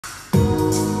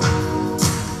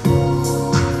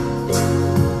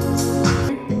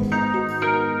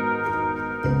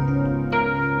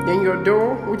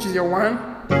your do, which is your 1.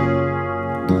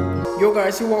 Yo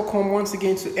guys, you're welcome once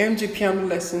again to MJ Piano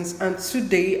Lessons, and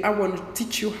today I want to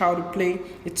teach you how to play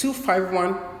a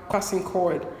 2-5-1 passing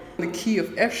chord. The key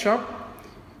of F sharp,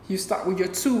 you start with your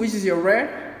 2, which is your re.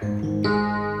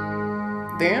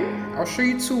 Then I'll show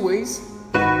you 2 ways.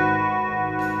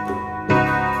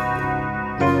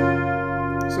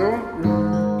 So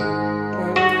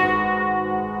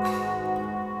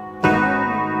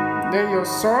then your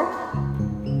saw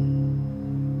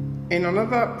and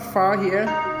another fa here.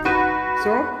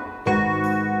 So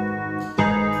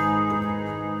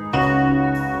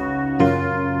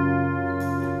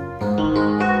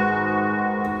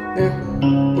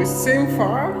then with same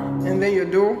fa and then your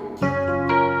do.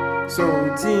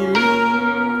 So ti mi.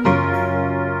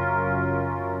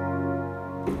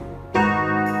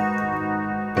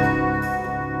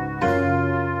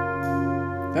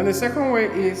 Then the second way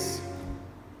is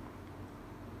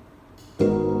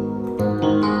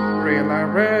re la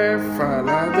re fa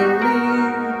la do mi.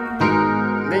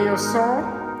 Then your saw.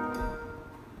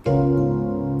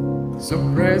 So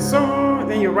re so.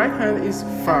 Then your right hand is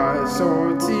fa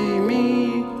so ti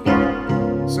mi.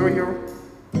 So your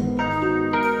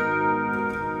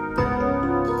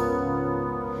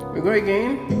we go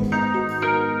again.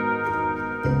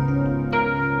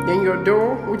 Then your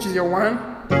do, which is your 1.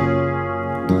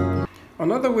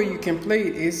 Another way you can play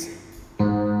it is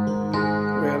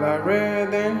re la re,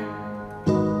 then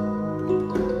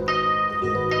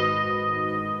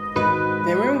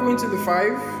when we go into the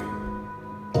 5,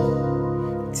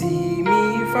 ti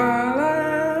mi fa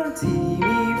la, ti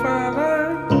mi fa la.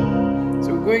 So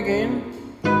we go again.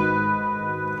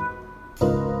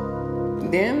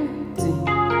 Then ti.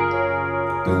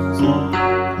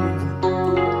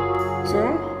 So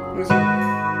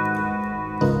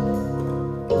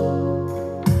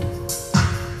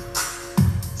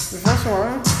the first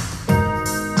one,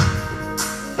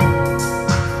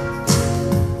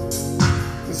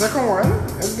 the second one,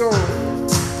 let's go.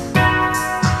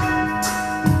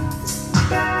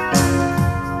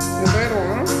 The third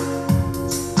one,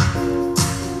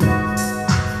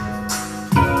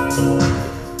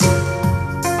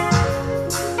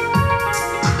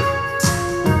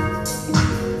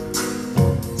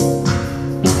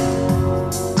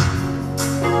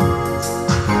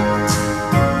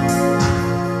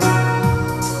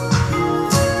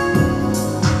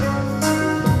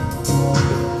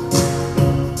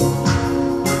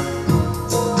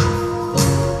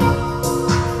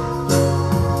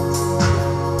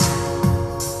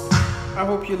 I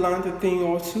hope you learned a thing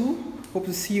or two. Hope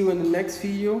to see you in the next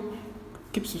video.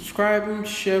 Keep subscribing,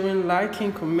 sharing,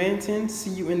 liking, commenting.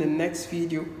 See you in the next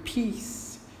video. Peace.